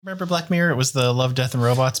Remember Black Mirror? It was the Love, Death, and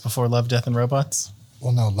Robots before Love, Death, and Robots.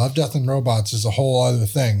 Well, no, Love, Death, and Robots is a whole other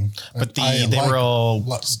thing. But they were all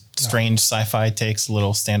strange sci-fi takes,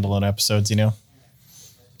 little standalone episodes, you know?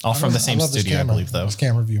 All from the same studio, I believe, though. This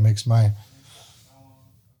camera view makes my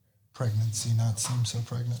pregnancy not seem so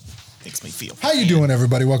pregnant. Makes me feel. How you doing,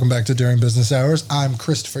 everybody? Welcome back to During Business Hours. I'm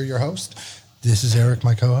Christopher, your host. This is Eric,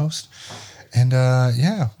 my co-host. And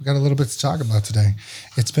yeah, we got a little bit to talk about today.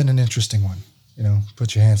 It's been an interesting one. You know,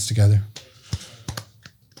 put your hands together.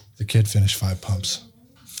 The kid finished 5 pumps.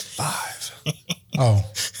 5. Oh,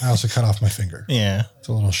 I also cut off my finger. Yeah. It's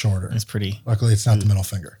a little shorter. It's pretty. Luckily, it's not the middle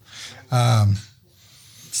finger.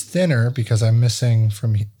 It's thinner because I'm missing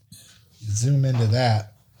from, zoom into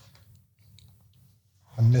that.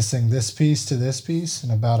 I'm missing this piece to this piece in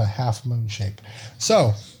about a half moon shape.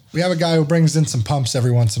 So we have a guy who brings in some pumps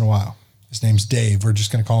every once in a while. His name's Dave. We're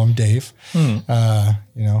just going to call him Dave, you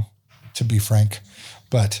know, to be frank.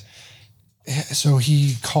 But so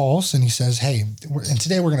he calls and he says, hey, and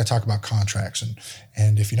today we're going to talk about contracts.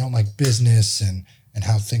 And if you don't like business and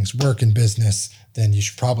how things work in business, then you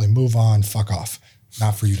should probably move on, fuck off.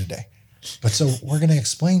 Not for you today. But so we're going to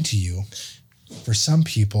explain to you, for some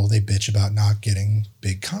people, they bitch about not getting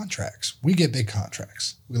big contracts. We get big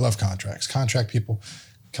contracts. We love contracts. Contract people,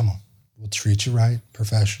 come on. We'll treat you right,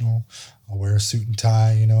 professional. I'll wear a suit and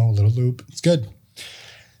tie, you know, a little loop. It's good.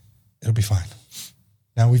 It'll be fine.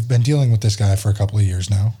 Now, we've been dealing with this guy for a couple of years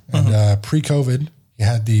now. And pre-COVID, he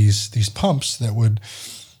had these pumps that would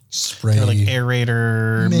spray. They're like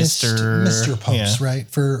aerator, Mister pumps, right?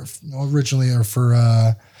 For originally or for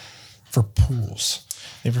pools.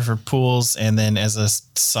 They were for pools. And then as a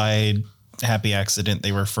side happy accident,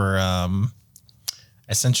 they were for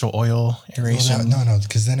essential oil aeration. Well, no,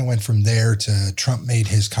 because then it went from there to Trump made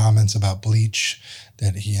his comments about bleach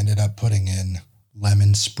that he ended up putting in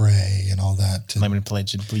lemon spray and all that. Lemon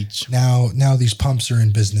pledge and bleach. Now these pumps are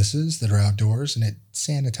in businesses that are outdoors and it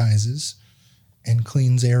sanitizes and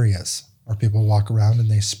cleans areas where people walk around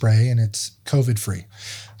and they spray and it's COVID free.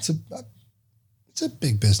 It's a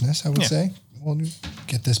big business, I would say. Well, you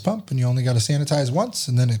get this pump and you only got to sanitize once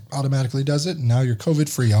and then it automatically does it. And now you're COVID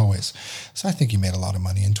free always. So I think he made a lot of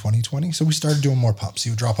money in 2020. So we started doing more pumps.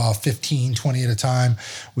 He would drop off 15, 20 at a time.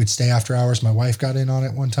 We'd stay after hours. My wife got in on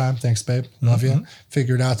it one time. Thanks, babe. Love you.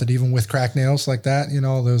 Figured out that even with crack nails like that, you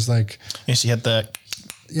know, those like. Yeah, she had the.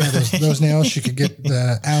 Yeah, those nails, she could get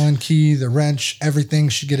the Allen key, the wrench, everything.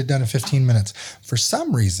 She'd get it done in 15 minutes. For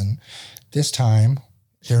some reason, this time,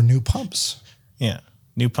 they're new pumps. Yeah.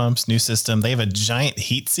 New pumps, new system. They have a giant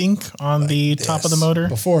heat sink on the top of the motor.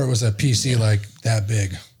 Before it was a PC like that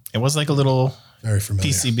big. It was like a little very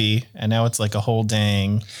familiar PCB, and now it's like a whole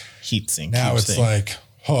dang heat sink. Now it's like,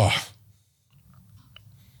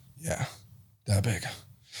 yeah, that big.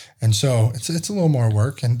 And so it's a little more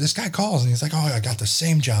work. And this guy calls and he's like, I got the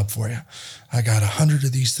same job for you. I got 100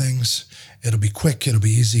 of these things. It'll be quick. It'll be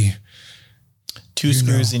easy. 2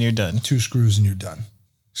 screws and you're done. 2 screws and you're done.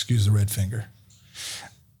 Excuse the red finger.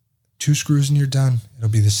 2 screws and you're done. It'll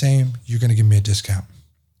be the same. You're going to give me a discount.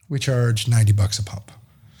 We charge $90 a pump,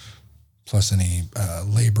 plus any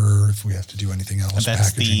labor if we have to do anything else. And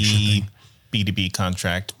that's packaging, the shipping. B2B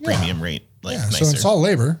contract premium rate. So it's all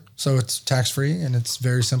labor. So it's tax free and it's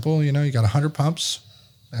very simple. You know, you got 100 pumps.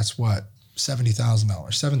 That's what? $70,000,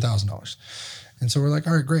 $7,000. And so we're like,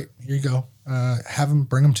 all right, great. Here you go. Have them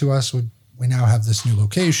bring them to us. We now have this new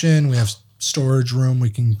location. We have storage room. We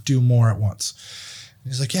can do more at once.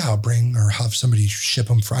 He's like, yeah, I'll bring or have somebody ship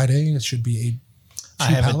them Friday. It should be 2 I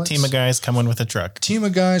have pallets. a team of guys coming with a truck. Team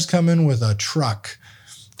of guys coming with a truck.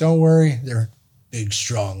 Don't worry. They're big,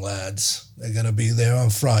 strong lads. They're going to be there on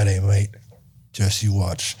Friday, mate. Just you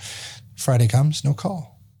watch. Friday comes, no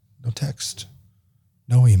call, no text,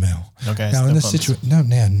 no email. No guys, now, in this situation,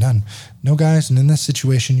 none. No guys. And in this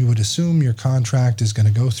situation, you would assume your contract is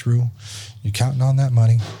going to go through. You're counting on that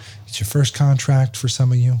money. It's your first contract for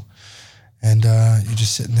some of you. And you're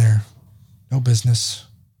just sitting there, no business.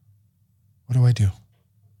 What do I do?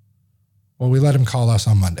 Well, we let him call us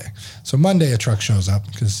on Monday. So Monday, a truck shows up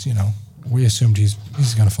because, you know, we assumed he's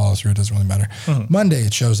going to follow through. It doesn't really matter. Monday,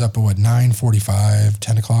 it shows up at 9:45,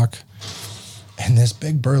 10 o'clock. And this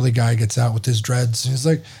big burly guy gets out with his dreads. He's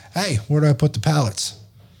like, hey, where do I put the pallets?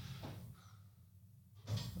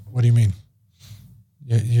 What do you mean?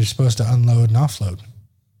 You're supposed to unload and offload.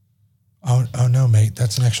 Oh no, mate,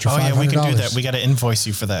 that's an extra $500. Oh yeah, we can do that. We got to invoice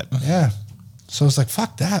you for that. Yeah. So it's like,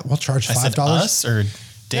 fuck that. We'll charge $5. I said us or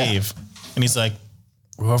Dave? Yeah. And he's like,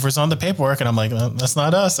 whoever's on the paperwork. And I'm like, that's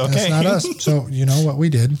not us. Okay. That's not us. So you know what we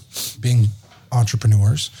did, being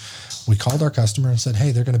entrepreneurs, we called our customer and said,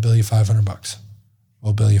 hey, they're going to bill you $500.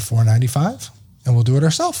 We'll bill you $495 and we'll do it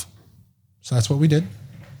ourselves. So that's what we did.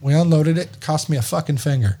 We unloaded it. It cost me a fucking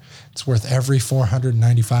finger. It's worth every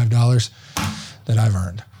 $495 that I've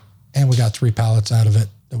earned. And we got 3 pallets out of it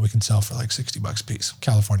that we can sell for like $60 a piece.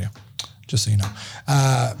 California, just so you know.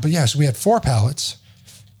 But yeah, so we had 4 pallets,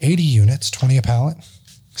 80 units, 20 a pallet,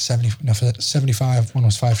 75. One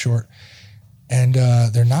was 5 short. And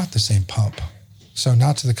they're not the same pump. So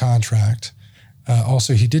not to the contract.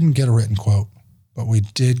 Also, he didn't get a written quote, but we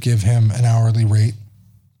did give him an hourly rate.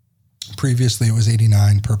 Previously, it was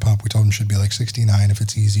 $89 per pump. We told him it should be like $69 if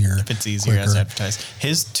it's easier. If it's easier, quicker. As advertised.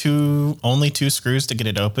 His only 2 screws to get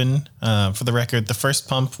it open. For the record, the first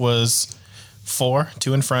pump was 4,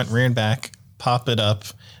 2 in front, rear and back. Pop it up.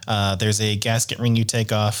 There's a gasket ring you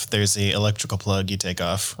take off. There's a electrical plug you take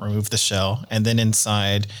off. Remove the shell, and then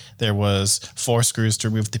inside there was 4 screws to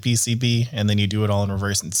remove the PCB, and then you do it all in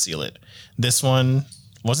reverse and seal it. This one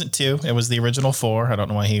wasn't 2; it was the original 4. I don't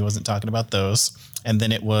know why he wasn't talking about those. And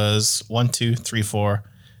then it was 1, 2, 3, 4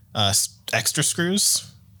 extra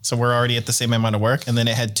screws. So we're already at the same amount of work. And then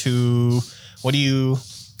it had 2. We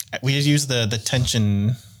had used the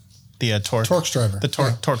tension, the torque driver, the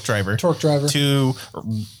torque driver, 2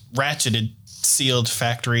 ratcheted, sealed,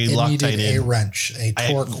 factory Loctite a wrench,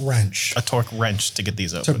 a torque wrench to get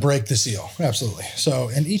these open, to break the seal. Absolutely. So,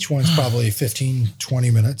 and each one's probably 15,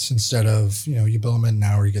 20 minutes instead of, you bill them in an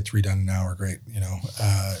hour, you get 3 done in an hour. Great.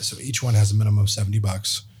 So each one has a minimum of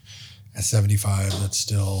 $70. At 75, that's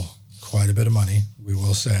still quite a bit of money, we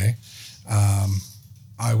will say.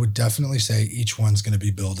 I would definitely say each one's going to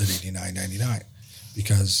be billed at $89.99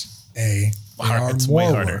 because it's way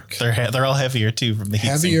harder. Work. They're all heavier too from the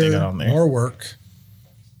heat sink they got on there. More work,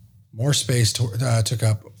 more space took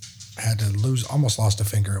up. Had to almost lost a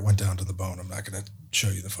finger. It went down to the bone. I'm not going to show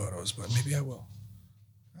you the photos, but maybe I will.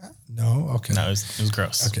 No, okay. No, it was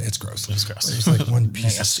gross. Okay, it's gross. It was gross. It was like one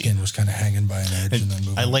piece of skin was kind of hanging by an edge and then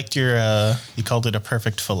moving. I liked your. You called it a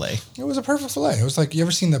perfect fillet. It was a perfect fillet. It was like, you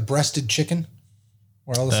ever seen the breasted chicken?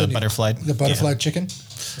 Where all of a sudden the butterfly chicken.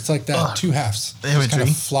 It's like that, 2 halves. The imagery. It kind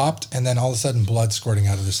of flopped, and then all of a sudden blood squirting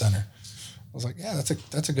out of the center. I was like, yeah,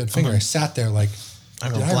 that's a good finger. I sat there like,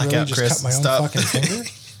 did I really just cut my own fucking finger?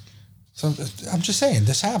 So I'm just saying,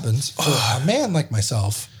 this happens for a man like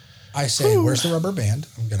myself. I say, where's the rubber band?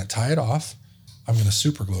 I'm going to tie it off. I'm going to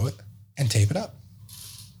super glue it and tape it up.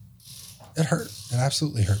 It hurt. It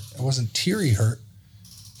absolutely hurt. It wasn't teary hurt,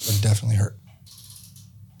 but it definitely hurt.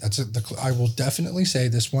 I will definitely say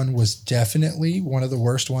this one was definitely one of the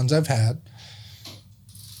worst ones I've had.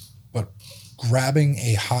 But grabbing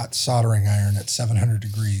a hot soldering iron at 700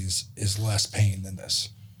 degrees is less pain than this.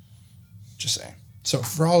 Just saying. So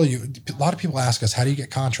for all of you, a lot of people ask us, how do you get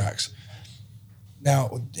contracts?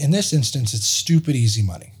 Now, in this instance, it's stupid easy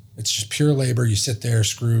money. It's just pure labor. You sit there,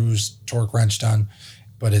 screws, torque wrench done,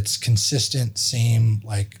 but it's consistent, same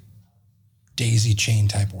like daisy chain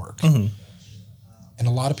type work. Mm-hmm. And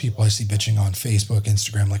a lot of people I see bitching on Facebook,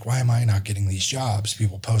 Instagram, like, why am I not getting these jobs?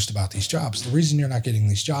 People post about these jobs. The reason you're not getting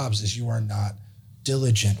these jobs is you are not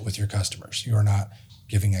diligent with your customers. You are not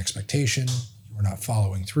giving expectation. You are not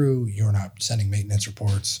following through. You are not sending maintenance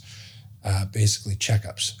reports, basically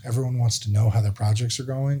checkups. Everyone wants to know how their projects are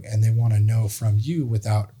going, and they want to know from you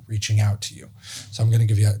without reaching out to you. So I'm going to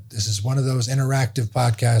give you, this is one of those interactive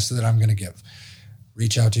podcasts that I'm going to give.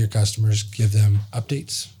 Reach out to your customers, give them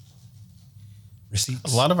updates,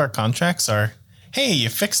 receipts. A lot of our contracts are, hey, you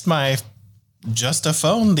fixed my just a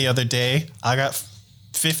phone the other day. I got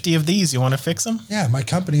 50 of these. You want to fix them? Yeah, my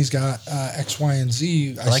company's got X, Y, and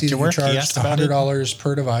Z. I see that you charge $100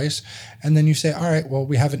 per device. And then you say, all right, well,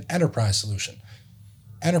 we have an enterprise solution.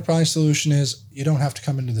 Enterprise solution is you don't have to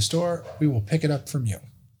come into the store. We will pick it up from you.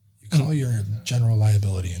 You call your general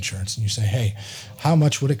liability insurance and you say, hey, how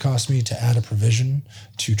much would it cost me to add a provision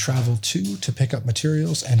to travel to pick up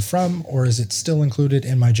materials and from, or is it still included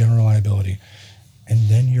in my general liability? And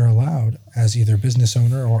then you're allowed, as either business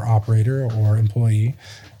owner or operator or employee,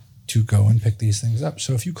 to go and pick these things up.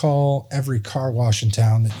 So if you call every car wash in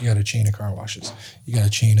town, that you got a chain of car washes, you got a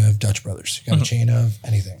chain of Dutch Brothers, you got a chain of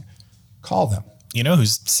anything, call them. You know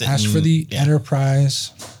who's sitting? Ask for the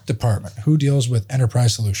enterprise department. Who deals with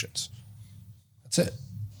enterprise solutions? That's it.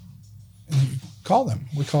 And you call them.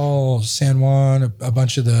 We call San Juan, a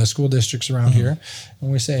bunch of the school districts around here,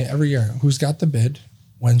 and we say every year, who's got the bid?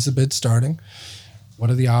 When's the bid starting? What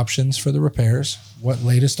are the options for the repairs? What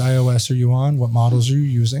latest iOS are you on? What models are you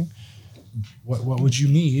using? What would you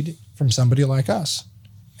need from somebody like us?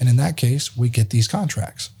 And in that case, we get these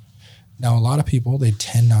contracts. Now, a lot of people, they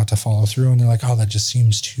tend not to follow through and they're like, oh, that just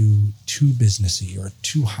seems too businessy or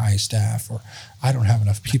too high staff, or I don't have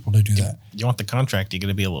enough people to do that. You want the contract, you're going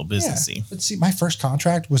to be a little businessy. Yeah, but see, my first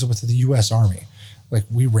contract was with the U.S. Army. Like,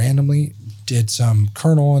 we randomly did some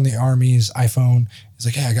colonel in the Army's iPhone. He's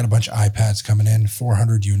like, hey, I got a bunch of iPads coming in,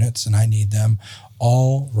 400 units, and I need them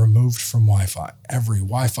all removed from Wi-Fi. Every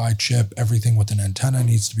Wi-Fi chip, everything with an antenna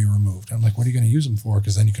needs to be removed. I'm like, what are you going to use them for?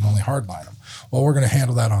 Because then you can only hardline them. Well, we're going to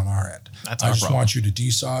handle that on our end. That's I our just problem. want you to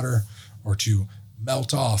desolder or to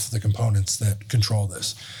melt off the components that control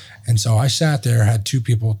this. And so I sat there, had two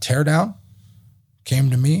people tear down,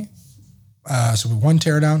 came to me. So one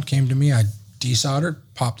tear down came to me. I desoldered,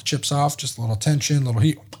 popped the chips off, just a little tension, little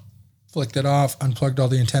heat, flicked it off, unplugged all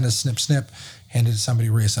the antennas, snip, snip, handed it to somebody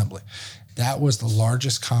reassembly. That was the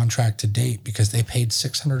largest contract to date because they paid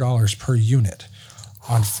 $600 per unit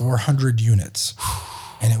on 400 units.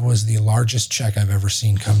 And it was the largest check I've ever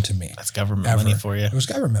seen come to me. That's government money for you. It was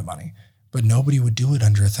government money. But nobody would do it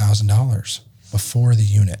under $1,000 before the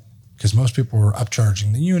unit because most people were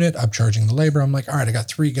upcharging the unit, upcharging the labor. I'm like, all right, I got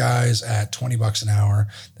 3 guys at $20 an hour.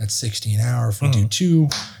 That's $60 an hour. If we do 2,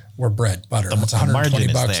 we're bread, butter. That's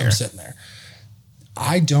 $120 bucks. I'm sitting there.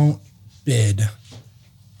 I don't bid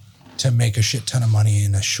to make a shit ton of money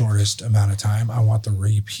in the shortest amount of time. I want the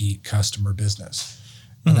repeat customer business.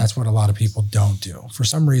 And that's what a lot of people don't do. For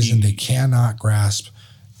some reason, they cannot grasp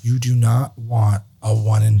you do not want a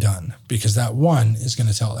one and done because that one is going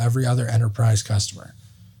to tell every other enterprise customer,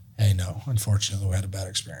 hey, no, unfortunately, we had a bad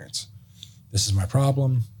experience. This is my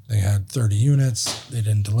problem. They had 30 units. They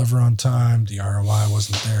didn't deliver on time. The ROI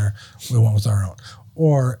wasn't there. We went with our own.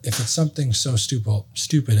 Or if it's something so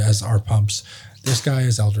stupid as our pumps, this guy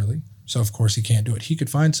is elderly. So, of course, he can't do it. He could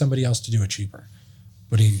find somebody else to do it cheaper.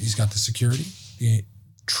 But he's got the security, the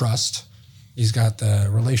trust. He's got the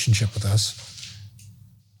relationship with us.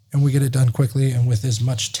 And we get it done quickly and with as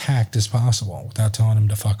much tact as possible without telling him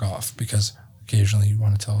to fuck off. Because occasionally you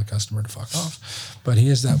want to tell a customer to fuck off. But he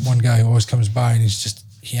is that one guy who always comes by and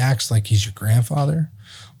he acts like he's your grandfather.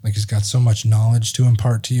 Like he's got so much knowledge to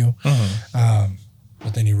impart to you.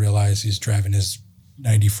 But then you realize he's driving his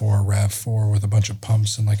 94 RAV4 with a bunch of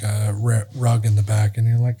pumps and like a rug in the back. And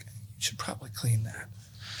you're like, you should probably clean that.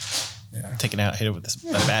 Yeah. Take it out, hit it with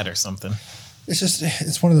a bat or something.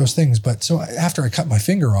 It's one of those things. But so after I cut my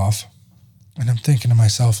finger off and I'm thinking to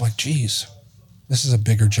myself like, geez, this is a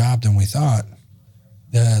bigger job than we thought.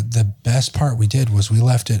 The best part we did was we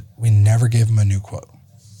left it. We never gave him a new quote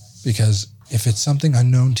because if it's something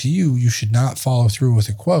unknown to you, you should not follow through with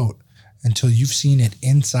a quote until you've seen it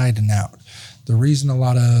inside and out. The reason a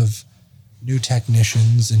lot of new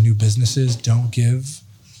technicians and new businesses don't give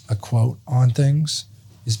a quote on things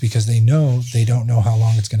is because they don't know how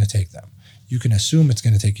long it's going to take them. You can assume it's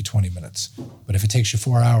going to take you 20 minutes, but if it takes you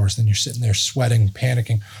 4 hours, then you're sitting there sweating,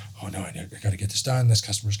 panicking. Oh no, I got to get this done. This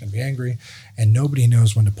customer's going to be angry. And nobody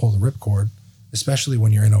knows when to pull the ripcord, especially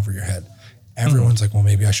when you're in over your head. Everyone's like, well,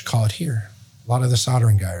 maybe I should call it here. A lot of the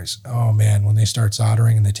soldering guys, oh man, when they start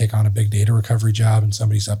soldering and they take on a big data recovery job and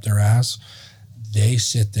somebody's up their ass, they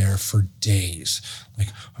sit there for days. Like,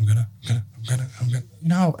 I'm gonna. You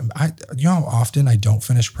know how often I don't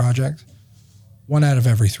finish a project? 1 out of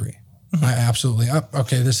every 3. I absolutely,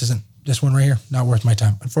 okay, this one right here, not worth my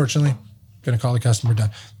time. Unfortunately, going to call the customer, done.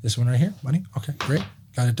 This one right here, money, okay, great,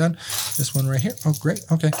 got it done. This one right here, oh, great,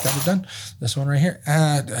 okay, got it done. This one right here,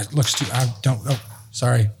 it looks too,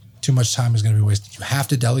 sorry, too much time is going to be wasted. You have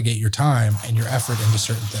to delegate your time and your effort into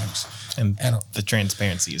certain things. And the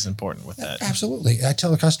transparency is important with that. Absolutely. I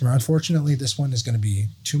tell the customer, unfortunately, this one is going to be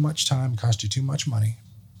too much time, cost you too much money.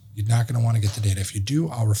 You're not going to want to get the data. If you do,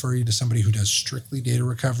 I'll refer you to somebody who does strictly data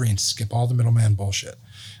recovery and skip all the middleman bullshit.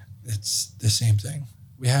 It's the same thing.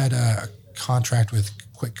 We had a contract with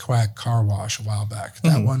Quick Quack Car Wash a while back.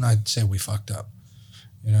 That one, I'd say we fucked up.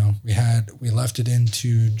 You know, we left it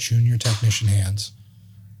into junior technician hands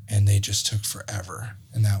and they just took forever.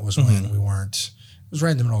 And that was when it was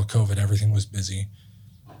right in the middle of COVID. Everything was busy,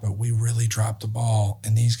 but we really dropped the ball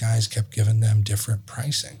and these guys kept giving them different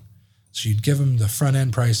pricing. So you'd give them the front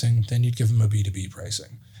end pricing, then you'd give them a B2B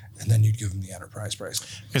pricing, and then you'd give them the enterprise pricing.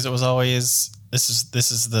 Because it was always, this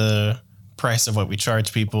is the price of what we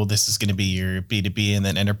charge people. This is going to be your B2B, and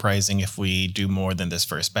then enterprising. If we do more than this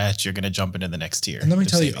first batch, you're going to jump into the next tier. And let me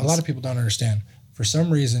tell you, a lot of people don't understand. For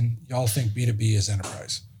some reason, y'all think B2B is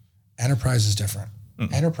enterprise. Enterprise is different.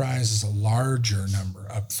 Enterprise is a larger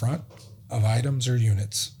number up front of items or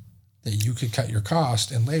units that you could cut your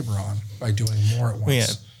cost and labor on by doing more at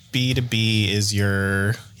once. B2B is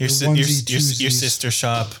your sister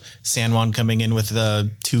shop, San Juan coming in with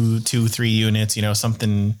the 3 units,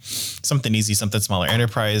 something easy, something smaller.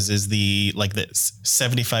 Enterprise is the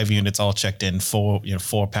 75 units all checked in, 4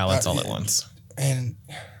 pallets all at once. And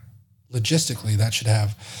logistically, that should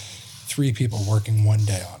have 3 people working one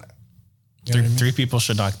day on it. You know what I mean? 3 people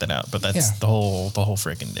should knock that out, but that's the whole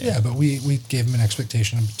freaking day. Yeah, but we gave him an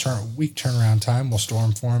expectation of week turnaround time. We'll store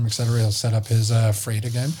him for him, etc. He'll set up his freight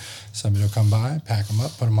again. Somebody will come by, pack them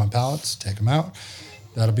up, put them on pallets, take them out.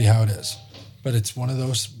 That'll be how it is. But it's one of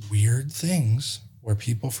those weird things where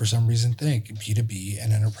people, for some reason, think B2B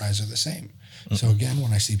and enterprise are the same. Mm-hmm. So again,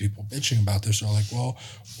 when I see people bitching about this, they're like, well,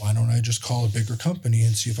 why don't I just call a bigger company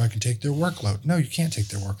and see if I can take their workload? No, you can't take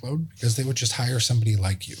their workload because they would just hire somebody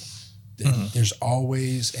like you. Mm-hmm. There's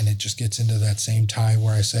always, and it just gets into that same tie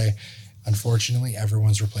where I say, unfortunately,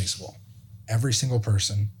 everyone's replaceable. Every single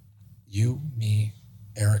person, you, me,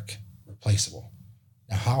 Eric, replaceable.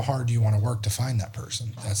 Now, how hard do you want to work to find that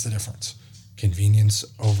person? That's the difference. Convenience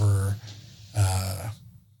over,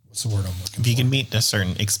 what's the word I'm looking for? If you can meet a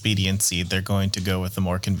certain expediency, they're going to go with the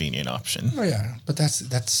more convenient option. Oh, yeah. But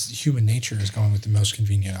that's human nature is going with the most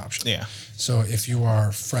convenient option. Yeah. So if you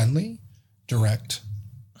are friendly, direct,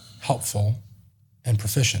 helpful, and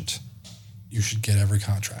proficient, you should get every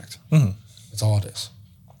contract. Mm-hmm. That's all it is.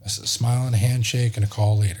 It's a smile and a handshake and a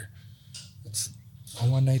call later. It's a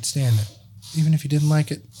one-night stand. Even if you didn't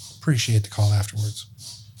like it, appreciate the call afterwards.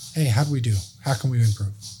 Hey, how do we do? How can we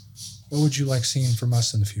improve? What would you like seeing from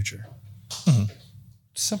us in the future? Mm-hmm.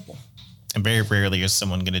 Simple. And very rarely is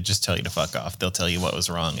someone going to just tell you to fuck off. They'll tell you what was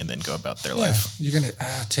wrong and then go about their life. You're going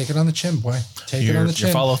to take it on the chin, boy. Take it on the chin.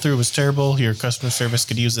 Your follow through was terrible. Your customer service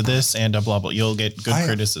could use this and blah, blah. You'll get good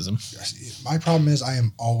criticism. My problem is I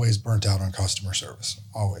am always burnt out on customer service.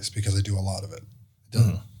 Always, because I do a lot of it.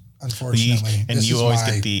 Unfortunately. You always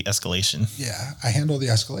get the escalation. Yeah, I handle the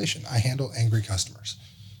escalation. I handle angry customers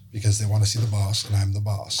because they want to see the boss and I'm the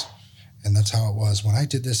boss. And that's how it was when I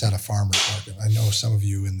did this at a farmer's market. I know some of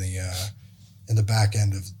you in the back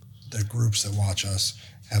end of the groups that watch us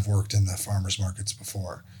have worked in the farmers markets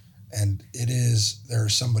before. And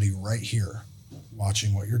there's somebody right here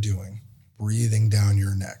watching what you're doing, breathing down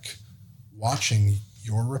your neck, watching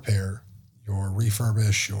your repair, your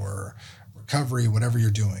refurbish, your recovery, whatever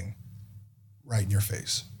you're doing, right in your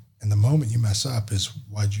face. And the moment you mess up is,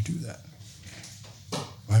 why'd you do that?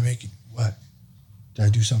 What? Did I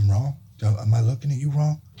do something wrong? Am I looking at you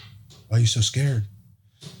wrong? Why are you so scared?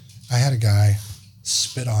 I had a guy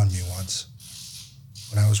spit on me once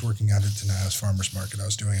when I was working out at Tenaya's Farmers Market. I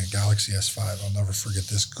was doing a Galaxy S5. I'll never forget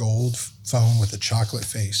this gold phone with a chocolate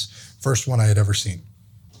face. First one I had ever seen.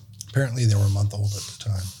 Apparently they were a month old at the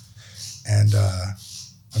time. And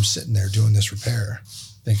I'm sitting there doing this repair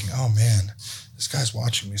thinking, oh man, this guy's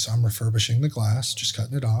watching me. So I'm refurbishing the glass, just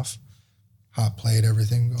cutting it off, hot plate,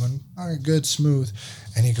 everything going, all right, good, smooth.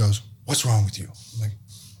 And he goes, what's wrong with you? I'm like,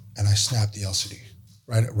 and I snapped the LCD.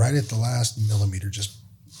 Right at the last millimeter, just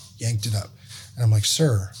yanked it up. And I'm like,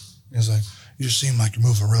 sir. And he's like, you just seem like you're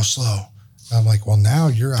moving real slow. And I'm like, well, now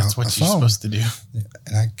you're out. That's what you're supposed to do.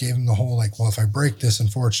 And I gave him the whole well, if I break this,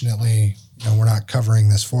 unfortunately, we're not covering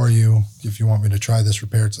this for you. If you want me to try this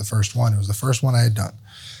repair, it's the first one. It was the first one I had done.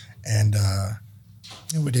 And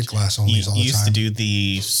we did glass onlys all the time. You used to do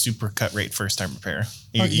the super cut rate first time repair.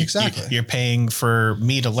 Exactly. You're paying for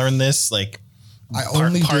me to learn this, I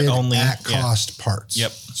only did at cost parts.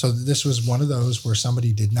 Yep. So this was one of those where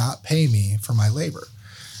somebody did not pay me for my labor.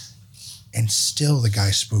 And still the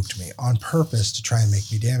guy spooked me on purpose to try and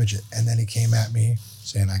make me damage it. And then he came at me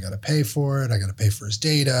saying, I got to pay for it. I got to pay for his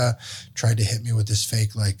data. Tried to hit me with this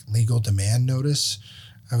fake legal demand notice.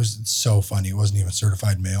 It's so funny. It wasn't even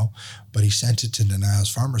certified mail, but he sent it to Tenaya's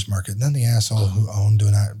Farmers Market. And then the asshole who owned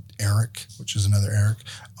Eric, which is another Eric,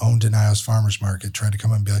 owned Tenaya's Farmers Market, tried to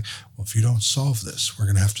come and be like, well, if you don't solve this, we're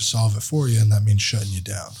going to have to solve it for you. And that means shutting you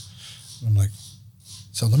down. And I'm like,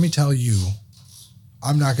 so let me tell you,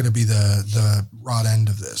 I'm not going to be the rod end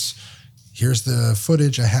of this. Here's the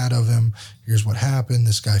footage I had of him. Here's what happened.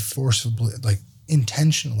 This guy forcibly,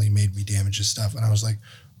 intentionally made me damage his stuff. And I was like,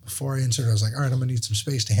 before I inserted, I was like, all right, I'm going to need some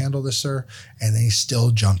space to handle this, sir. And then he still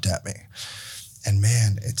jumped at me. And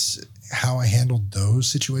man, it's how I handled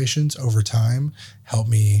those situations over time helped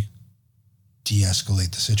me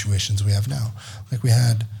de-escalate the situations we have now. We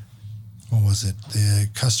had, what was it? The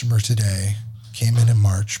customer today came in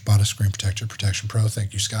March, bought a Screen Protector Protection Pro.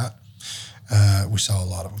 Thank you, Scott. We sell a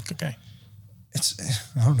lot of them. Good guy.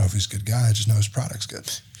 I don't know if he's a good guy. I just know his product's good.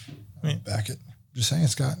 Back it. Just saying,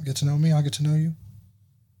 Scott, get to know me. I'll get to know you.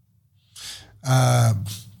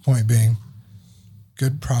 Point being,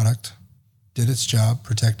 good product, did its job,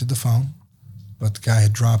 protected the phone, but the guy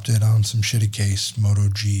had dropped it on some shitty case, Moto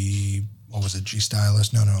G, what was it, G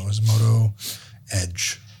Stylus? No, it was Moto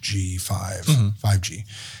Edge G5, 5G.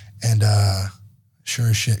 And sure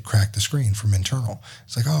as shit, cracked the screen from internal.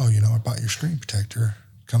 It's like, oh, I bought your screen protector.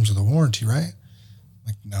 Comes with a warranty, right?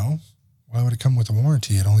 Like, no. Why would it come with a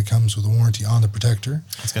warranty? It only comes with a warranty on the protector.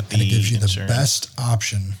 It's got and it gives you insurance. the best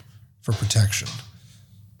option for protection.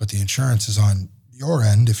 But the insurance is on your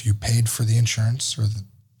end. If you paid for the insurance,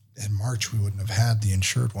 in March, we wouldn't have had the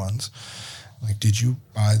insured ones. Like, did you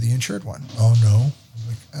buy the insured one? Oh, no.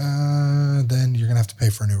 Like, then you're going to have to pay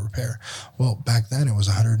for a new repair. Well, back then it was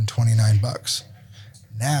 $129.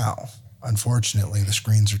 Now, unfortunately, the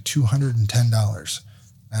screens are $210.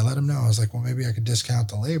 I let him know. I was like, well, maybe I could discount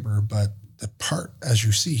the labor, but the part, as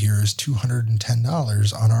you see here, is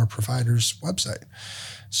 $210 on our provider's website.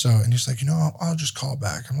 So, and he's like, I'll just call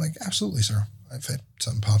back. I'm like, absolutely, sir. If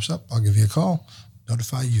something pops up, I'll give you a call,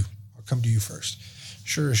 notify you. I'll come to you first.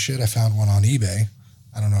 Sure as shit, I found one on eBay.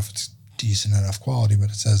 I don't know if it's decent enough quality, but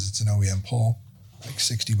it says it's an OEM pull, like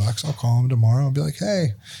 $60. I'll call him tomorrow and be like,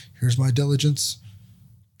 hey, here's my diligence.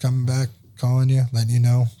 Coming back, calling you, letting you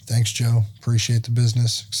know. Thanks, Joe. Appreciate the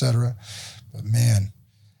business, etc. But man,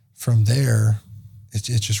 from there, it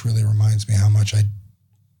just really reminds me how much I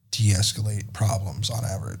de-escalate problems on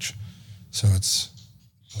average. So it's,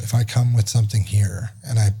 if I come with something here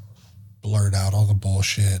and I blurt out all the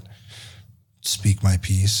bullshit, speak my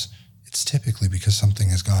piece, it's typically because something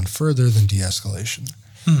has gone further than de-escalation.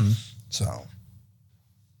 So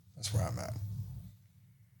that's where I'm at.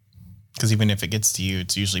 Because even if it gets to you,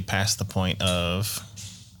 it's usually past the point of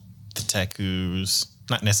the tech who's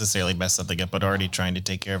not necessarily messed something up, but already trying to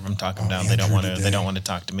take care of them, talk them down. They don't want to. They don't want to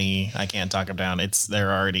talk to me. I can't talk them down.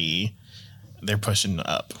 They're pushing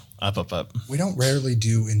up. We don't rarely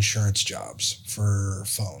do insurance jobs for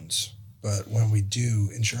phones, but when we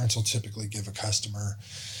do, insurance will typically give a customer,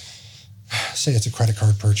 say it's a credit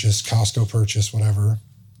card purchase, Costco purchase, whatever.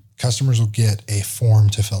 Customers will get a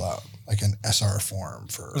form to fill out, like an SR form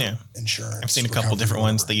for insurance. I've seen a couple different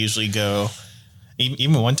ones. They usually go,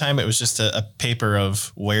 even one time it was just a paper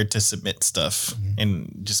of where to submit stuff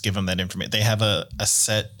and just give them that information. They have a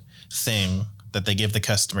set thing that they give the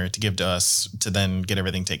customer to give to us to then get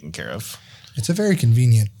everything taken care of. It's a very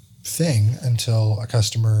convenient thing until a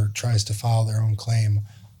customer tries to file their own claim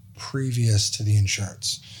previous to the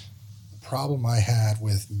insurance. The problem I had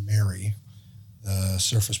with Mary, the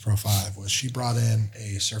Surface Pro 5, was she brought in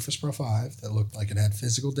a Surface Pro 5 that looked like it had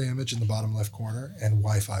physical damage in the bottom left corner and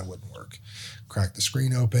Wi-Fi wouldn't work. Cracked the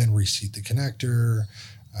screen open, reseat the connector,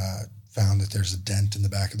 found that there's a dent in the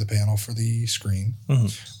back of the panel for the screen.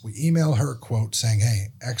 We email her a quote saying, hey,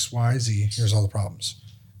 X, Y, Z, here's all the problems.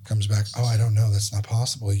 Comes back, oh, I don't know, that's not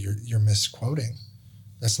possible. You're misquoting.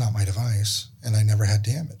 That's not my device, and I never had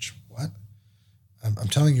damage. What? I'm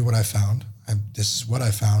telling you what I found. This is what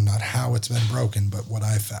I found, not how it's been broken, but what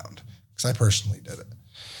I found, because I personally did it.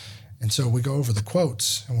 And so we go over the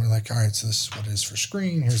quotes, and we're like, all right, so this is what it is for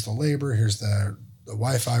screen. Here's the labor. Here's the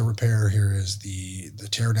Wi-Fi repair. Here is the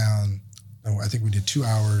tear down. I think we did 2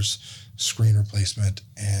 hours screen replacement,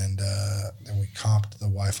 and then we comped the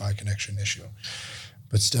Wi-Fi connection issue.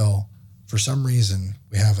 But still, for some reason,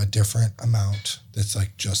 we have a different amount that's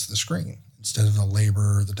like just the screen. Instead of the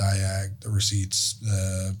labor, the diag, the receipts,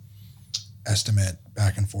 the estimate,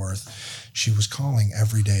 back and forth. She was calling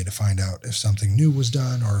every day to find out if something new was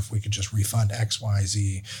done or if we could just refund X, Y,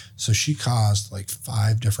 Z. So she caused like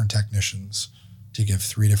 5 different technicians to give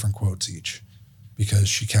 3 different quotes each because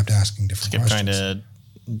she kept asking different questions. Trying to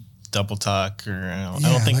double talk or I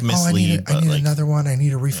don't think like, mislead. I need another one. I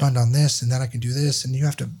need a refund on this and then I can do this and you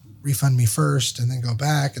have to refund me first and then go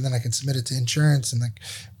back and then I can submit it to insurance and like,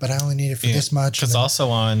 but I only need it for this much. Because also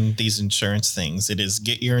on these insurance things, it is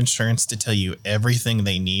get your insurance to tell you everything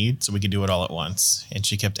they need so we could do it all at once. And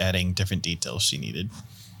she kept adding different details she needed,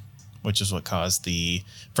 which is what caused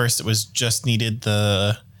first it was just needed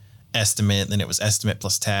the estimate, then it was estimate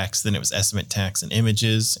plus tax, then it was estimate, tax, and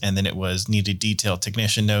images, and then it was needed detailed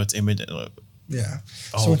technician notes, image. Yeah.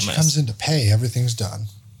 So when she comes in to pay, everything's done.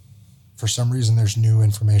 For some reason, there's new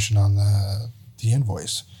information on the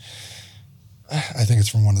invoice. I think it's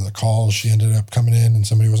from one of the calls. She ended up coming in and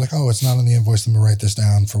somebody was like, oh, it's not on the invoice. Let me write this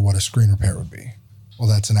down for what a screen repair would be. Well,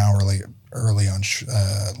 that's an hour early on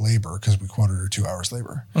labor because we quoted her 2 hours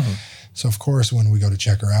labor. Mm-hmm. So, of course, when we go to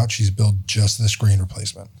check her out, she's billed just the screen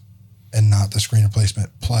replacement and not the screen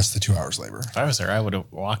replacement plus the 2 hours labor. If I was her, I would have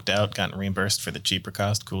walked out, gotten reimbursed for the cheaper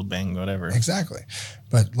cost, cooled bang, whatever. Exactly.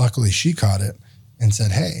 But luckily she caught it and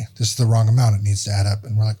said, hey, this is the wrong amount. It needs to add up.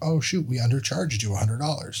 And we're like, oh, shoot, we undercharged you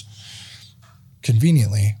 $100.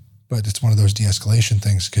 Conveniently, but it's one of those de-escalation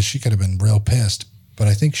things because she could have been real pissed. But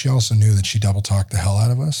I think she also knew that she double talked the hell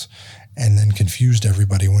out of us and then confused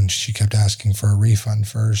everybody when she kept asking for a refund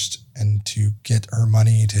first and to get her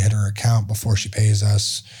money to hit her account before she pays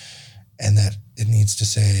us, and that it needs to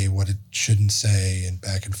say what it shouldn't say and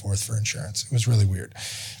back and forth for insurance. It was really weird.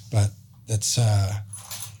 But that's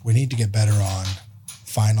we need to get better on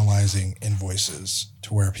finalizing invoices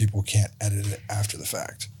to where people can't edit it after the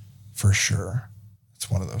fact. For sure. It's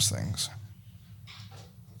one of those things.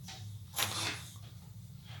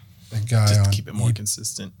 The guy just to on keep it more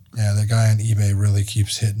consistent. Yeah, the guy on eBay really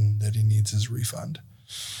keeps hitting that he needs his refund.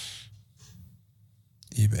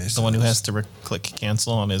 eBay. The one who has to click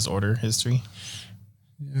cancel on his order history.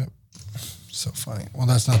 Yep. So funny. Well,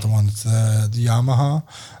 that's not the one. It's the Yamaha.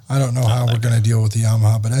 I don't know how we're going to deal with the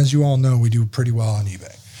Yamaha, but as you all know, we do pretty well on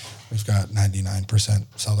eBay. We've got 99%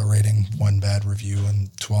 seller rating, one bad review in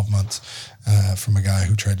 12 months from a guy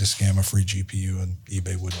who tried to scam a free GPU and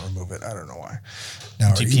eBay wouldn't remove it. I don't know why.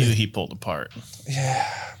 Now GPU he pulled apart. Yeah,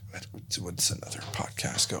 but what's another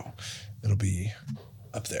podcast go? It'll be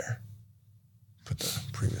up there. Put the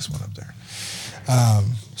previous one up there.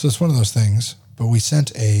 So it's one of those things, but we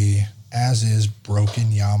sent a as-is broken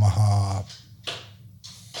Yamaha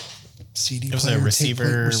CD player. It was a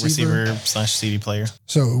receiver/CD player.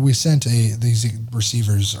 So we sent these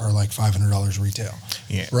receivers are like $500 retail.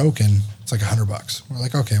 Yeah. Broken, it's like $100. We're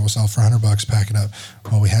like, okay, we'll sell it for $100, pack it up.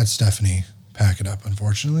 Well, we had Stephanie pack it up,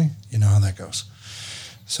 unfortunately. You know how that goes.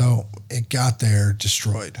 So it got there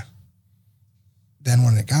destroyed. Then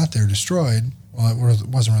when it got there destroyed, well, it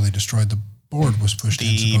wasn't really destroyed. The board was pushed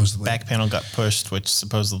in supposedly. The back panel got pushed, which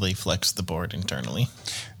supposedly flexed the board internally.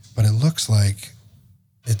 But it looks like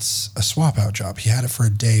it's a swap out job. He had it for a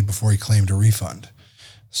day before he claimed a refund.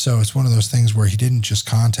 So it's one of those things where he didn't just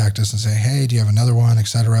contact us and say, hey, do you have another one,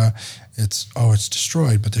 etc. It's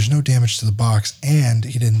destroyed, but there's no damage to the box, and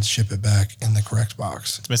he didn't ship it back in the correct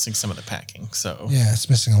box. It's missing some of the packing, so. Yeah, it's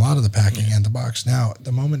missing a lot of the packing and the box. Now,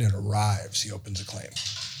 the moment it arrives, he opens a claim.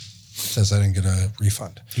 Says I didn't get a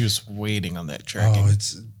refund. He was waiting on that tracking. Oh,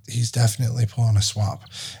 he's definitely pulling a swap,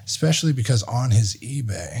 especially because on his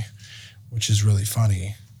eBay, which is really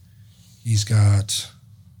funny, he's got,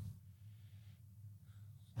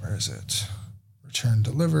 where is it? Return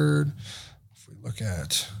delivered. If we look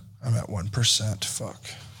at, I'm at 1%. Fuck.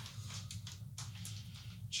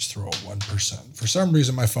 Just throw a 1%. For some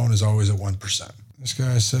reason, my phone is always at 1%. This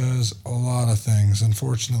guy says a lot of things.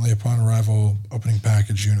 Unfortunately, upon arrival, opening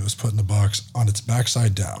package unit was put in the box on its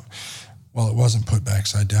backside down. Well, it wasn't put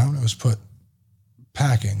backside down. It was put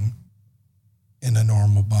packing in a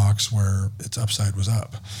normal box where its upside was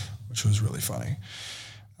up, which was really funny.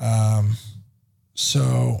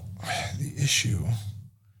 So the issue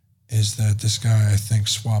is that this guy, I think,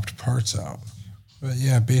 swapped parts out. But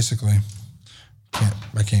yeah, basically,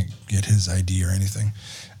 I can't get his ID or anything.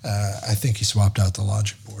 I think he swapped out the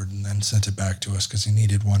logic board and then sent it back to us because he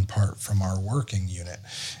needed one part from our working unit,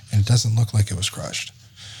 and it doesn't look like it was crushed.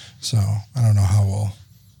 So I don't know how we'll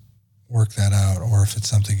work that out, or if it's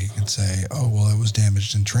something he can say, oh, well, it was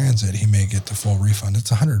damaged in transit. He may get the full refund.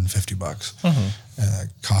 It's $150.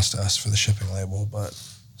 Cost us for the shipping label, but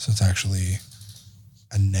so it's actually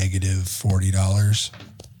a negative $40.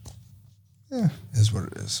 Yeah, is what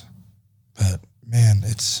it is. But man,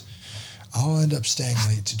 I'll end up staying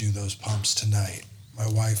late to do those pumps tonight. My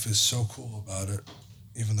wife is so cool about it,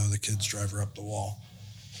 even though the kids drive her up the wall.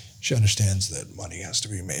 She understands that money has to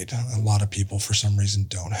be made. A lot of people, for some reason,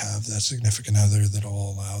 don't have that significant other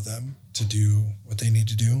that'll allow them to do what they need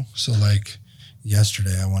to do. So like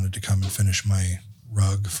yesterday, I wanted to come and finish my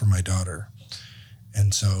rug for my daughter.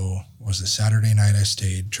 And so was it Saturday night I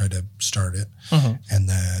stayed, tried to start it. And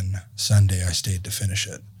then Sunday I stayed to finish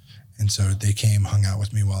it. And so they came, hung out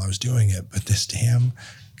with me while I was doing it. But this damn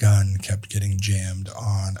gun kept getting jammed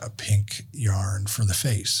on a pink yarn for the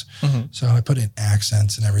face. So I put in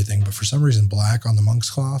accents and everything. But for some reason, black on the monk's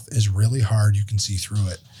cloth is really hard. You can see through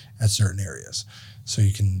it at certain areas. So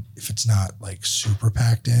you can, if it's not like super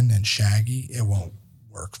packed in and shaggy, it won't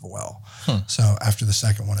work well. So after the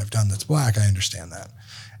second one I've done that's black, I understand that.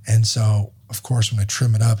 And so, of course, when I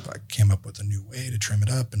trim it up, I came up with a new way to trim it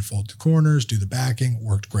up and fold the corners, do the backing.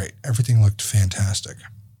 Worked great. Everything looked fantastic.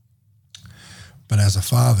 But as a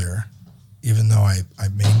father, even though I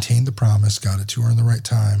maintained the promise, got it to her in the right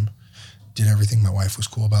time, did everything, my wife was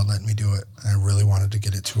cool about letting me do it. And I really wanted to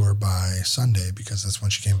get it to her by Sunday because that's when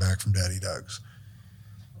she came back from Daddy Doug's.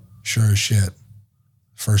 Sure as shit,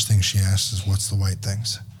 first thing she asked is, what's the white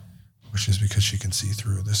things? Which is because she can see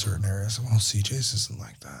through the certain areas. Well, CJ's isn't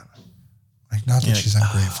like that. Like, not that she's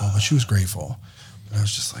ungrateful, but she was grateful. But I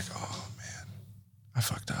was just like, oh, man. I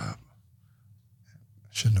fucked up.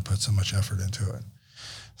 I shouldn't have put so much effort into it.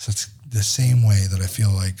 So it's the same way that I feel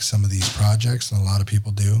like some of these projects, and a lot of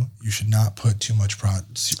people do, you should not put so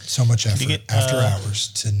much effort after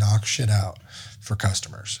hours to knock shit out for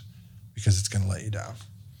customers because it's going to let you down.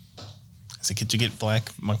 So could you get black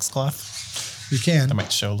monk's cloth? You can. That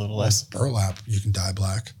might show a little less. Burlap, you can dye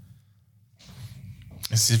black.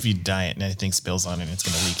 It's if you dye it and anything spills on it, it's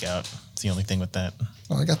going to leak out. It's the only thing with that.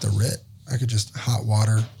 Well, I got the RIT. I could just hot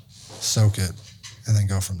water, soak it, and then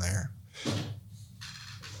go from there.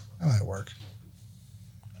 That might work.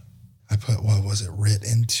 I put, what was it, RIT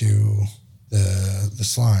into the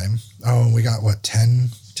slime. Oh, and we got, 10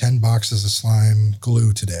 boxes of slime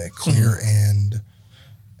glue today, clear and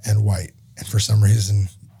white. And for some reason,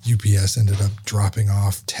 UPS ended up dropping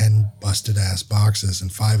off 10 busted ass boxes,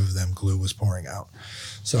 and 5 of them glue was pouring out.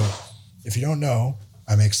 So if you don't know,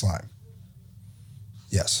 I make slime.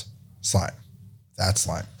 Yes, slime. That's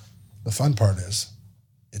slime. The fun part is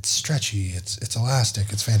it's stretchy, it's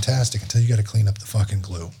elastic, it's fantastic until you got to clean up the fucking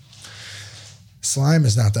glue. Slime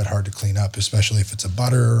is not that hard to clean up, especially if it's a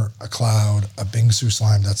butter, a cloud, a Bingsu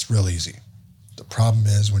slime. That's real easy. The problem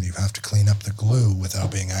is when you have to clean up the glue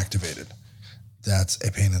without being activated. That's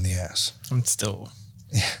a pain in the ass. I'm still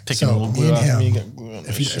picking a little glue off of me.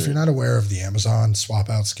 If you're not aware of the Amazon swap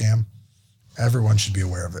out scam, everyone should be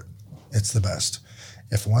aware of it. It's the best.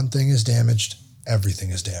 If one thing is damaged, everything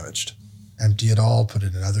is damaged. Empty it all, put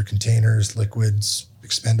it in other containers, liquids,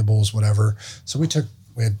 expendables, whatever. So we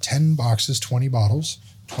had 10 boxes, 20 bottles,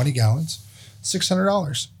 20 gallons,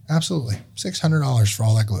 $600. Absolutely. $600 for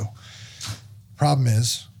all that glue. Problem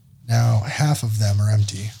is, now half of them are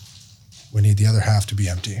empty. We need the other half to be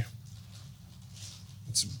empty.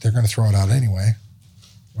 They're going to throw it out anyway.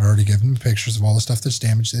 We're already giving them pictures of all the stuff that's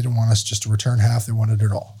damaged. They didn't want us just to return half. They wanted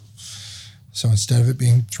it all. So instead of it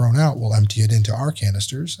being thrown out, we'll empty it into our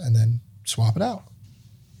canisters and then swap it out.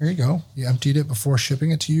 Here you go. You emptied it before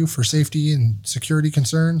shipping it to you for safety and security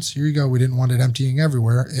concerns. Here you go. We didn't want it emptying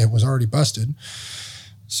everywhere. It was already busted.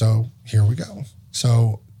 So here we go.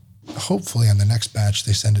 So hopefully on the next batch,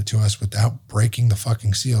 they send it to us without breaking the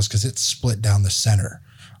fucking seals because it's split down the center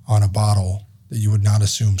on a bottle that you would not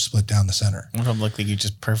assume split down the center. It would look like you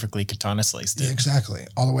just perfectly katana sliced it. Yeah, exactly.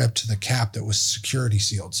 All the way up to the cap that was security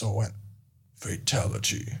sealed. So it went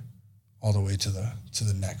fatality all the way to the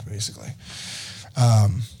neck, basically.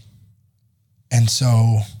 And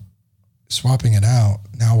so swapping it out,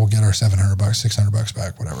 now we'll get our $700, $600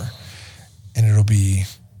 back, whatever. And it'll be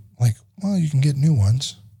like, well, you can get new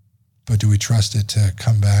ones, but do we trust it to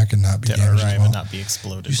come back and not be damaged as well? And not be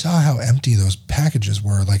exploded. You saw how empty those packages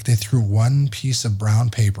were. Like they threw one piece of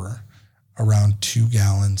brown paper around 2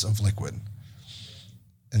 gallons of liquid.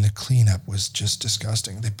 And the cleanup was just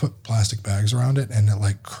disgusting. They put plastic bags around it and it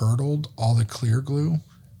like curdled all the clear glue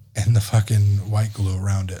and the fucking white glue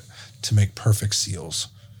around it to make perfect seals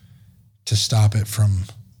to stop it from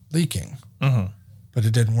leaking. Mm-hmm. But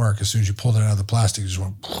it didn't work. As soon as you pulled it out of the plastic, it just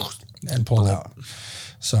went and pulled out.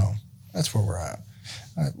 So that's where we're at.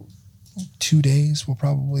 2 days, we'll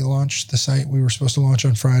probably launch the site. We were supposed to launch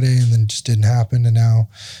on Friday and then it just didn't happen. And now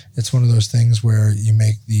it's one of those things where you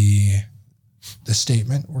make the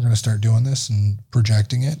statement, we're going to start doing this and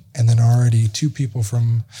projecting it. And then already 2 people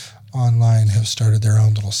from online have started their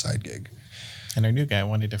own little side gig. And our new guy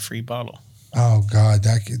wanted a free bottle. Oh God,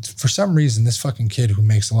 for some reason, this fucking kid who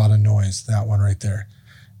makes a lot of noise, that one right there,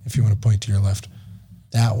 if you want to point to your left,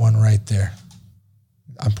 that one right there.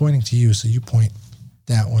 I'm pointing to you, so you point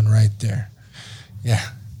that one right there. Yeah,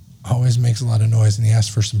 always makes a lot of noise, and he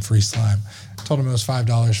asked for some free slime. I told him it was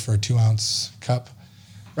 $5 for a 2-ounce cup.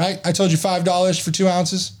 Right? I told you $5 for 2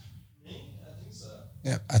 ounces? Me? I think so.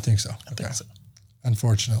 Yeah, I think so. I think so.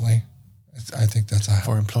 Unfortunately, I think that's a...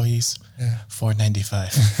 For employees? Yeah. $4.95.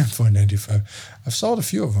 $4.95. I've sold a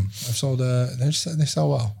few of them. I've sold... they sell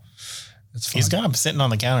well. It's fun. He's got them sitting on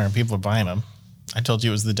the counter and people are buying them. I told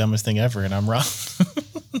you it was the dumbest thing ever and I'm wrong.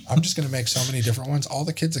 I'm just going to make so many different ones. All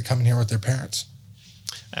the kids that come in here with their parents.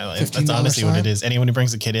 That's honestly what it is. Anyone who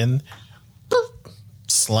brings a kid in,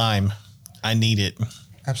 slime. I need it.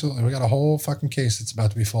 Absolutely. We got a whole fucking case that's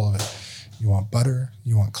about to be full of it. You want butter,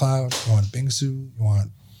 you want cloud, you want Bingsu, you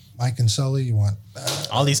want Mike and Sully, you want...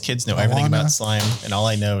 all these kids know everything about slime, and all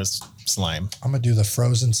I know is slime. I'm going to do the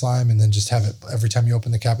frozen slime and then just have it, every time you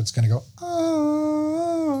open the cap, it's going to go...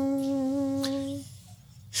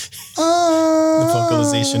 The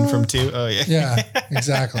vocalization from 2? Oh, yeah. Yeah,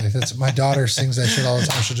 exactly. That's my daughter sings that shit all the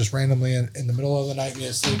time. She'll just randomly, in the middle of the night, be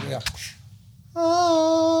asleep, and go...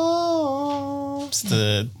 It's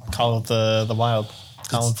the Call of the Wild,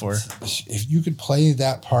 calling for. If you could play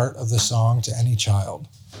that part of the song to any child,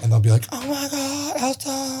 and they'll be like, "Oh my God,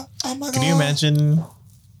 Elsa! Oh my God!" Can you imagine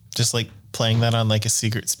just like playing that on like a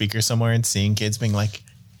secret speaker somewhere and seeing kids being like,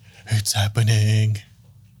 "It's happening."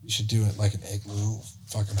 You should do it like an igloo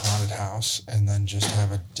fucking haunted house, and then just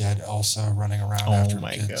have a dead Elsa running around after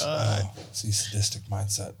my kids. God. Oh, it's the sadistic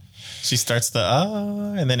mindset. She starts the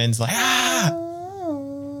and then ends like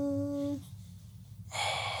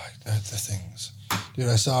The things, dude.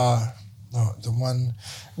 I saw the one.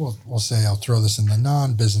 We'll say I'll throw this in the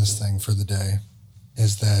non-business thing for the day.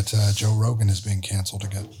 Is that Joe Rogan is being canceled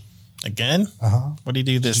again? Again? What do you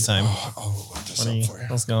do this time? I'll look this up for you.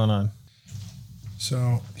 What's going on?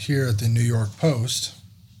 So here at the New York Post,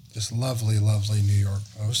 this lovely, lovely New York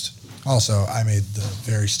Post. Also, I made the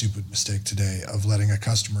very stupid mistake today of letting a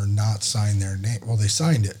customer not sign their name. Well, they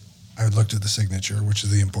signed it. I looked at the signature, which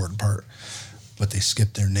is the important part, but they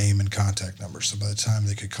skipped their name and contact number. So by the time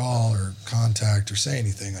they could call or contact or say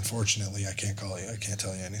anything, unfortunately, I can't call you. I can't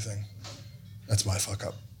tell you anything. That's my fuck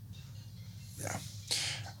up. Yeah.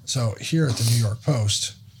 So here at the New York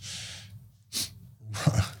Post,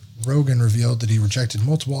 Rogan revealed that he rejected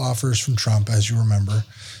multiple offers from Trump, as you remember,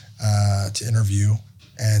 to interview,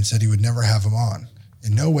 and said he would never have him on.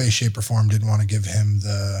 In no way, shape, or form didn't want to give him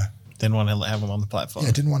the... Didn't want to have him on the platform.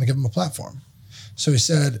 Yeah, didn't want to give him a platform. So he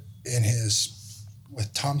said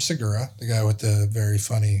with Tom Segura, the guy with the very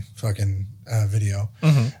funny fucking video,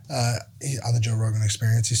 on the Joe Rogan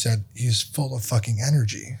Experience, he said he's full of fucking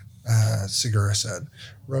energy, Segura said.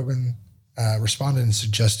 Rogan responded and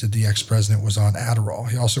suggested the ex-president was on Adderall.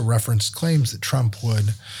 He also referenced claims that Trump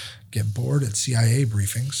would get bored at CIA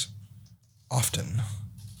briefings often.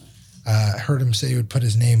 Heard him say he would put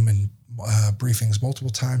his name in briefings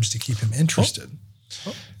multiple times to keep him interested.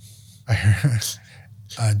 I heard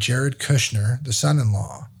Jared Kushner, the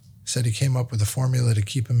son-in-law, said he came up with a formula to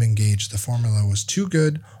keep him engaged. The formula was 2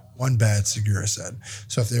 good, 1 bad, Segura said.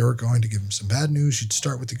 So if they were going to give him some bad news, you'd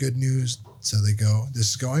start with the good news. So they go, this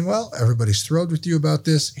is going well. Everybody's thrilled with you about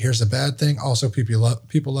this. Here's a bad thing. Also,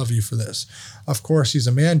 people love you for this. Of course, he's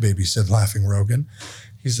a man baby, said laughing Rogan.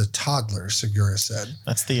 He's a toddler, Segura said.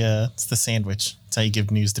 That's it's the sandwich. That's how you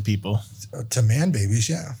give news to people. To man babies,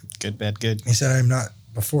 yeah. Good, bad, good. He said, he said,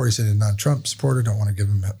 I'm not a Trump supporter. Don't want to give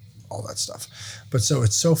him all that stuff. But so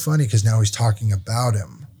it's so funny because now he's talking about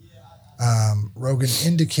him. Rogan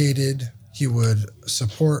indicated he would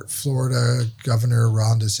support Florida Governor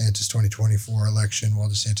Ron DeSantis' 2024 election. While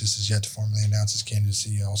DeSantis is yet to formally announce his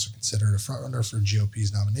candidacy, he also considered a frontrunner for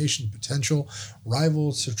GOP's nomination, potential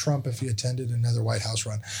rival to Trump if he attended another White House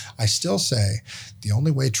run. I still say the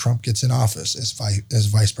only way Trump gets in office is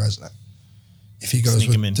vice president. If he goes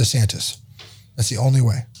with DeSantis. That's the only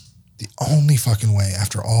way. The only fucking way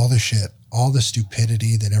after all the shit, all the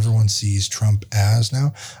stupidity that everyone sees Trump as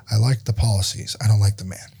now. I like the policies. I don't like the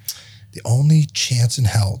man. The only chance in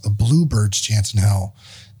hell, the bluebird's chance in hell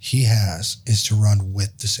he has is to run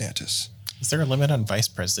with DeSantis. Is there a limit on vice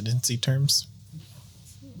presidency terms?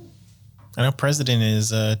 I know president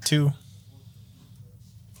is 2.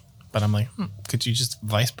 But I'm like, could you just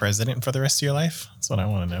vice president for the rest of your life? That's what I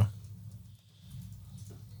want to know.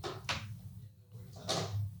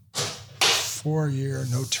 4-year,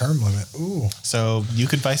 no term limit. Ooh. So you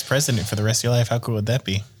could vice president for the rest of your life. How cool would that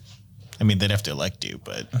be? I mean, they'd have to elect you,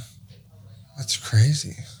 but... That's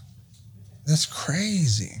crazy. That's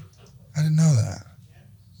crazy. I didn't know that.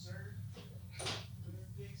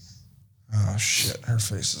 Oh, shit. Her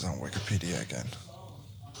face is on Wikipedia again.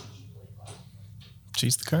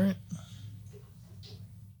 She's the current.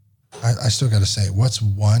 I still got to say, what's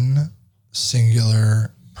one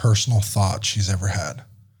singular personal thought she's ever had?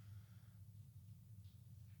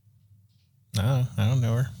 No, I don't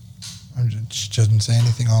know her. She doesn't say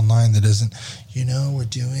anything online that isn't, we're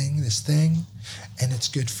doing this thing and it's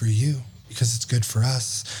good for you because it's good for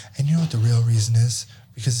us. And you know what the real reason is?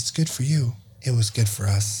 Because it's good for you. It was good for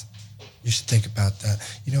us. You should think about that.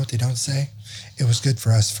 You know what they don't say? It was good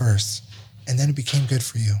for us first and then it became good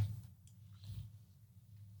for you.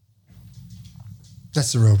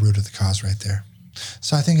 That's the real root of the cause right there.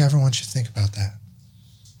 So I think everyone should think about that.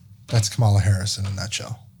 That's Kamala Harris in a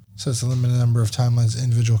nutshell. So it's a limited number of timelines an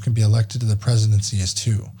individual can be elected to the presidency as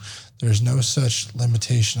 2. There is no such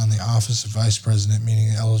limitation on the office of vice president, meaning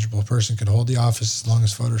an eligible person could hold the office as long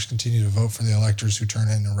as voters continue to vote for the electors who turn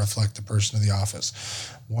in and reflect the person of the office.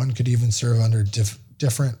 One could even serve under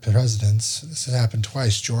different presidents. This has happened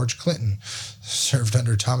twice. George Clinton served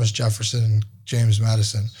under Thomas Jefferson and James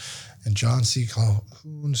Madison, and John C.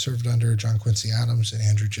 Calhoun served under John Quincy Adams and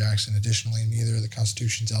Andrew Jackson. Additionally, neither the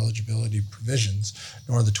Constitution's eligibility provisions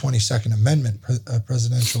nor the 22nd Amendment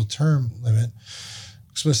presidential term limit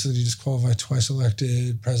explicitly disqualify twice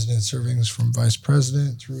elected president servings from vice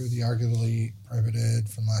president through the arguably prohibited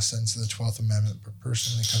from last sentence of the 12th Amendment, but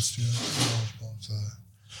personally constitutional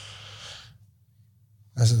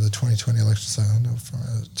as of the 2020 election cycle, no from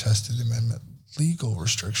a tested amendment legal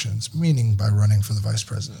restrictions, meaning by running for the vice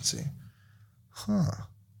presidency.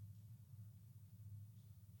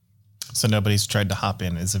 So nobody's tried to hop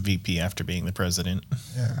in as a VP after being the president.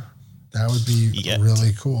 Yeah. That would be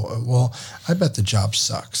really cool. Well, I bet the job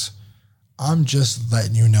sucks. I'm just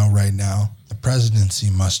letting you know right now, the presidency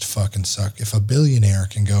must fucking suck. If a billionaire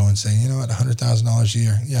can go and say, you know what, $100,000 a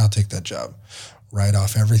year, yeah, I'll take that job. Write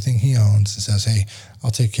off everything he owns and says, hey,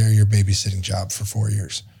 I'll take care of your babysitting job for 4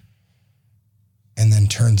 years. And then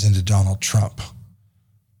turns into Donald Trump.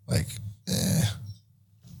 Like,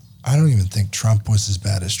 I don't even think Trump was as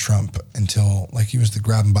bad as Trump until, like, he was the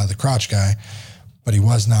grab him by the crotch guy, but he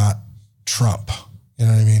was not Trump. You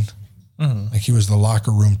know what I mean? Mm-hmm. Like, he was the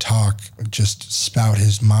locker room talk, just spout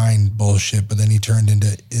his mind bullshit, but then he turned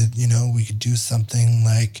into, you know, we could do something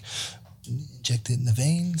like inject it in the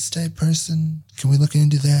veins type person. Can we look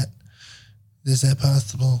into that? Is that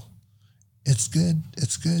possible? It's good.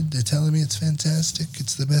 It's good. They're telling me it's fantastic.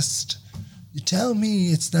 It's the best. You tell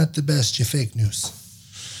me it's not the best. You fake news.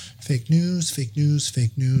 Fake news, fake news,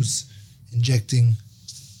 fake news. Injecting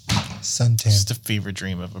suntan. Just a fever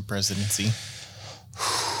dream of a presidency.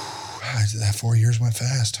 That 4 years went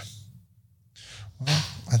fast. Well,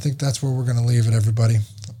 I think that's where we're going to leave it, everybody.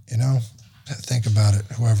 You know, think about it.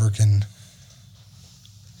 Whoever can,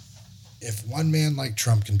 if one man like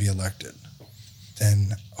Trump can be elected,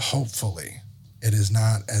 then hopefully it is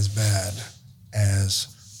not as bad as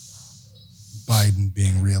Biden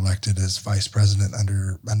being reelected as vice president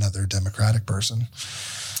under another Democratic person.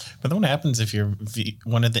 But then what happens if you're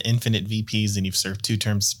one of the infinite VPs and you've served 2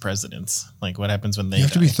 terms as presidents? Like, what happens when they You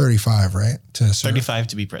have to be 35, right? To serve? 35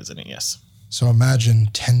 to be president, yes. So imagine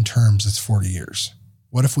 10 terms, it's 40 years.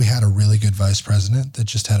 What if we had a really good vice president that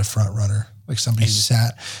just had a front runner? Like somebody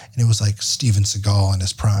sat and it was like Steven Seagal in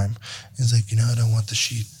his prime. He's like, you know, I don't want the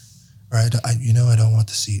sheet. Or I don't want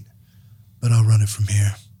the seat, but I'll run it from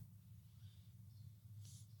here.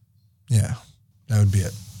 Yeah, that would be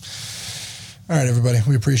it. All right, everybody.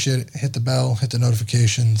 We appreciate it. Hit the bell, hit the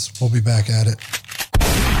notifications. We'll be back at it.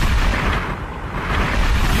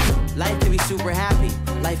 Life can be super happy.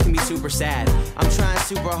 Life can be super sad. I'm trying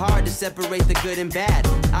super hard to separate the good and bad.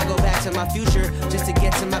 I go back to my future just to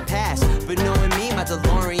get to my past. But knowing